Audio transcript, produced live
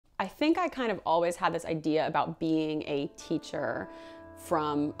I think I kind of always had this idea about being a teacher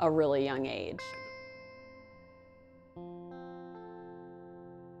from a really young age.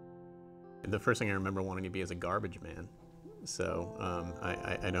 The first thing I remember wanting to be is a garbage man. So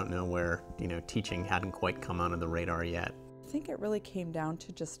I don't know where, teaching hadn't quite come onto the radar yet. I think it really came down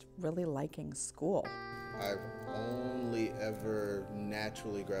to just really liking school. I've only ever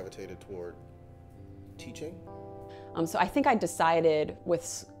naturally gravitated toward teaching. So I think I decided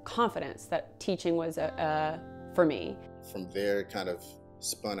with confidence that teaching was for me. From there, it kind of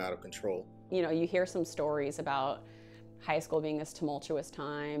spun out of control. You hear some stories about high school being this tumultuous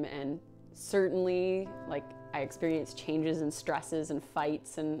time, and certainly, I experienced changes and stresses and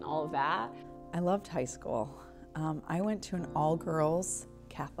fights and all of that. I loved high school. I went to an all-girls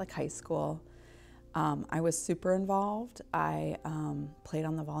Catholic high school. I was super involved. I played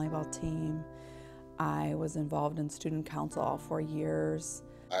on the volleyball team. I was involved in student council all 4 years.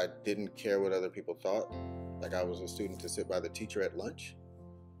 I didn't care what other people thought. I was a student to sit by the teacher at lunch.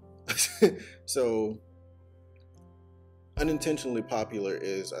 So unintentionally popular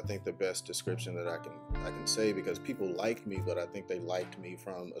is, I think, the best description that I can say, because people like me, but I think they liked me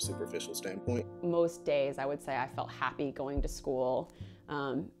from a superficial standpoint. Most days I would say I felt happy going to school,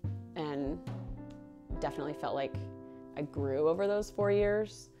 and definitely felt like I grew over those 4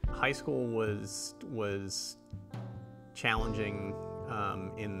 years. High school was challenging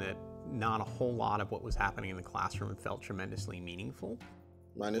in that not a whole lot of what was happening in the classroom felt tremendously meaningful.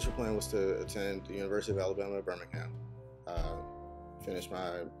 My initial plan was to attend the University of Alabama at Birmingham. I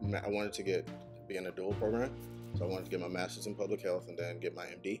wanted to be in a dual program, so I wanted to get my master's in public health and then get my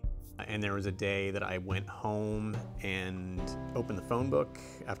MD. And there was a day that I went home and opened the phone book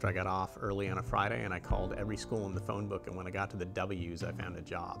after I got off early on a Friday, and I called every school in the phone book, and when I got to the W's, I found a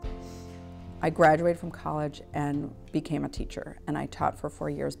job. I graduated from college and became a teacher, and I taught for 4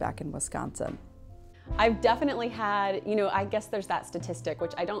 years back in Wisconsin. I've definitely had, I guess there's that statistic,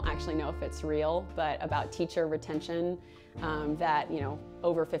 which I don't actually know if it's real, but about teacher retention, that,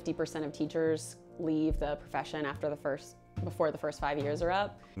 over 50% of teachers leave the profession before the first 5 years are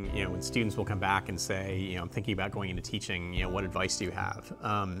up. When students will come back and say, I'm thinking about going into teaching, what advice do you have?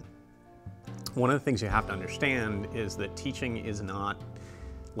 One of the things you have to understand is that teaching is not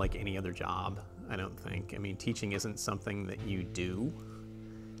like any other job, I don't think. I mean, teaching isn't something that you do,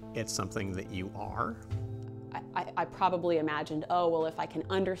 it's something that you are. I probably imagined, oh, well, if I can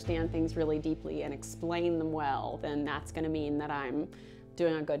understand things really deeply and explain them well, then that's going to mean that I'm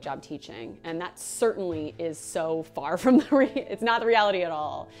doing a good job teaching. And that certainly is so far from it's not the reality at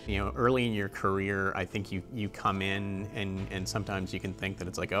all. Early in your career, I think you come in and sometimes you can think that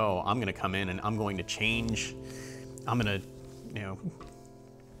it's like, oh, I'm going to come in and I'm going to change. I'm going to,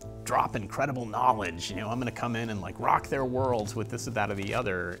 drop incredible knowledge. I'm going to come in and rock their worlds with this, that, or the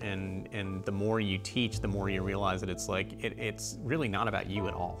other. And the more you teach, the more you realize that it's really not about you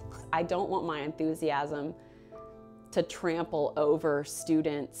at all. I don't want my enthusiasm to trample over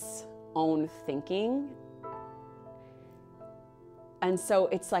students' own thinking. And so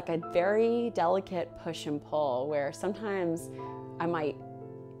it's like a very delicate push and pull, where sometimes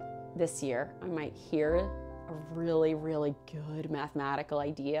this year, I might hear a really, really good mathematical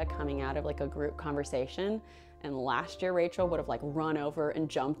idea coming out of a group conversation. And last year, Rachel would have run over and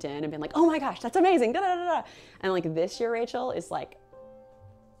jumped in and been like, oh my gosh, that's amazing, da da da da. And this year, Rachel is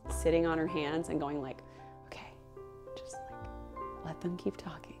sitting on her hands and going okay, just let them keep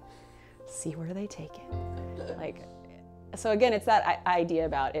talking, see where they take it. So again, it's that idea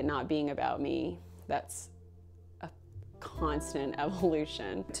about it not being about me. That's a constant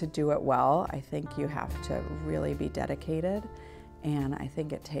evolution. To do it well, I think you have to really be dedicated, and I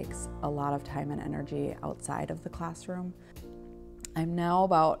think it takes a lot of time and energy outside of the classroom. I'm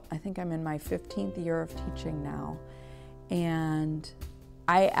now I think I'm in my 15th year of teaching now, and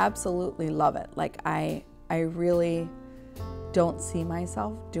I absolutely love it. I really don't see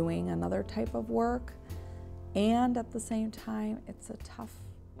myself doing another type of work, and at the same time, it's a tough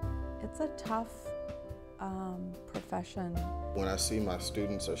profession. When I see my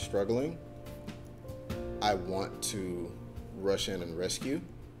students are struggling, I want to rush in and rescue,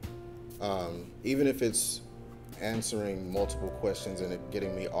 even if it's answering multiple questions and it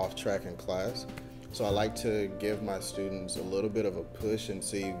getting me off track in class. So I like to give my students a little bit of a push and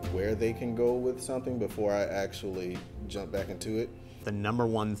see where they can go with something before I actually jump back into it. The number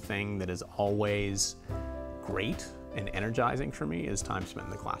one thing that is always great and energizing for me is time spent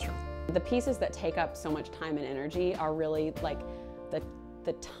in the classroom. The pieces that take up so much time and energy are really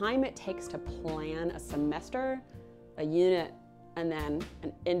the time it takes to plan a semester, a unit, and then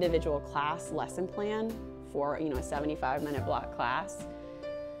an individual class lesson plan for a 75-minute block class.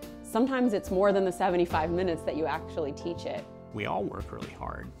 sometimes it's more than the 75 minutes that you actually teach it. We all work really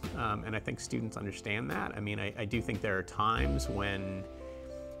hard, and I think students understand that. I mean, I do think there are times when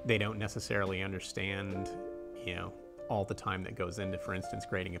they don't necessarily understand, you know, all the time that goes into, for instance,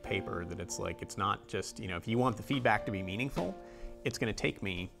 grading a paper, that it's like, it's not just, you know, if you want the feedback to be meaningful, it's going to take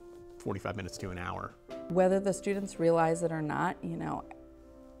me 45 minutes to an hour. Whether the students realize it or not, you know,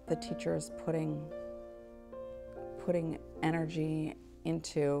 the teacher is putting energy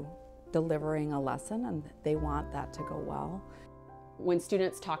into delivering a lesson, and they want that to go well. When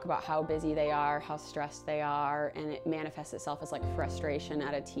students talk about how busy they are, how stressed they are, and it manifests itself as like frustration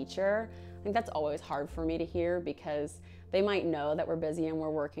at a teacher, I think that's always hard for me to hear, because they might know that we're busy and we're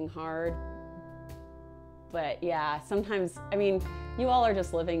working hard. But yeah, sometimes, I mean, you all are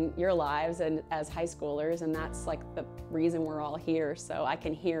just living your lives and as high schoolers, and that's like the reason we're all here, so I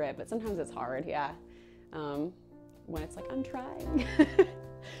can hear it, but sometimes it's hard, yeah. When it's like, I'm trying.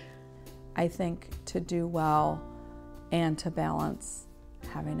 I think to do well and to balance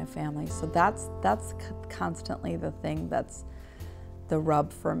having a family. So that's constantly the thing that's the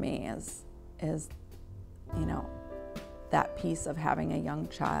rub for me is, you know, that piece of having a young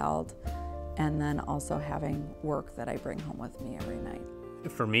child and then also having work that I bring home with me every night.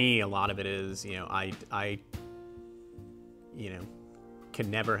 For me, a lot of it is, you know, I you know,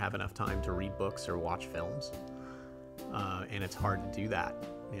 can never have enough time to read books or watch films. And it's hard to do that,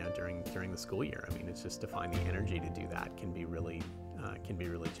 you know, during the school year. I mean, it's just to find the energy to do that can be really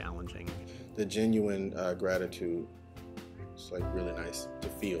challenging. The genuine gratitude, it's like really nice to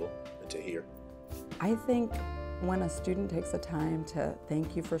feel and to hear. I think when a student takes the time to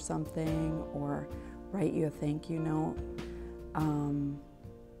thank you for something or write you a thank you note,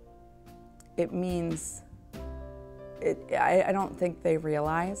 it means, I don't think they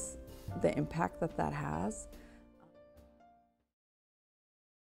realize the impact that that has.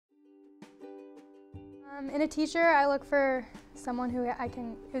 In a teacher, I look for someone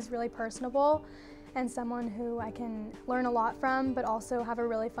who's really personable and someone who I can learn a lot from, but also have a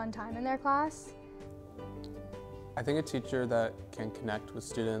really fun time in their class. I think a teacher that can connect with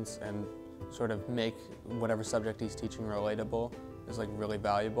students and sort of make whatever subject he's teaching relatable is like really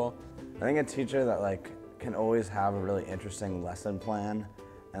valuable. I think a teacher that like can always have a really interesting lesson plan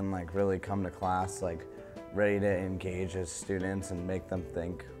and like really come to class like ready to engage his students and make them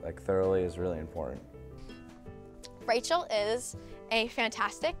think like thoroughly is really important. Rachel is a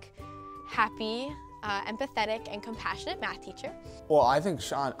fantastic, happy, empathetic, and compassionate math teacher. Well, I think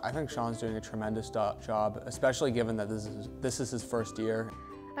Sean's doing a tremendous job, especially given that this is his first year.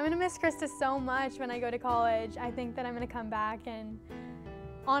 I'm gonna miss Krista so much when I go to college. I think that I'm gonna come back and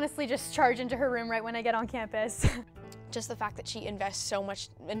honestly just charge into her room right when I get on campus. Just the fact that she invests so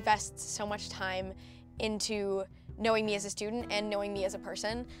much time into knowing me as a student and knowing me as a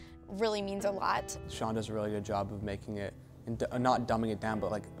person really means a lot. Sean does a really good job of making it, not dumbing it down,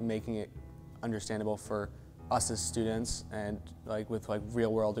 but like making it understandable for us as students and like with like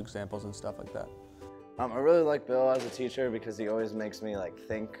real world examples and stuff like that. I really like Bill as a teacher because he always makes me like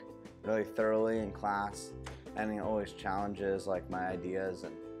think really thoroughly in class, and he always challenges like my ideas,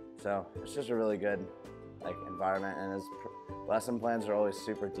 and so it's just a really good like environment, and his lesson plans are always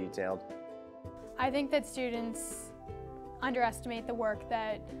super detailed. I think that students underestimate the work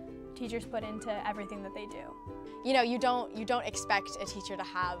that teachers put into everything that they do. You know, you don't expect a teacher to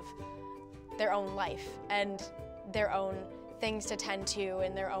have their own life and their own things to tend to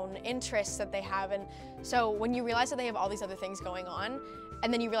and their own interests that they have, and so when you realize that they have all these other things going on,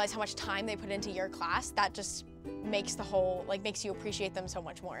 and then you realize how much time they put into your class, that just makes the whole, like, makes you appreciate them so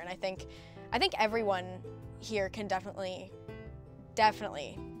much more. And I think everyone here can definitely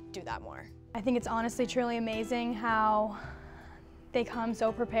do that more. I think it's honestly truly amazing how they come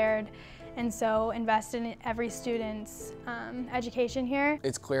so prepared and so invested in every student's education here.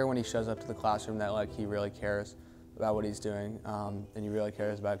 It's clear when he shows up to the classroom that like he really cares about what he's doing, and he really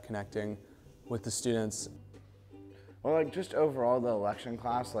cares about connecting with the students. Well, like just overall the election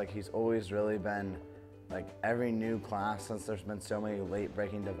class, like he's always really been, like every new class since there's been so many late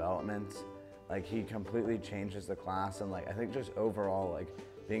breaking developments, like he completely changes the class, and like I think just overall like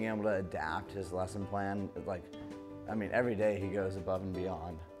being able to adapt his lesson plan, like I mean every day he goes above and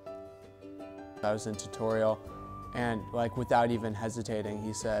beyond. I was in tutorial, and like without even hesitating,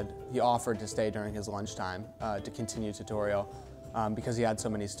 he offered to stay during his lunchtime to continue tutorial because he had so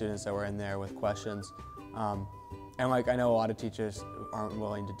many students that were in there with questions. And like I know a lot of teachers aren't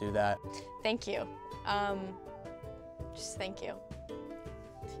willing to do that. Thank you. Just thank you.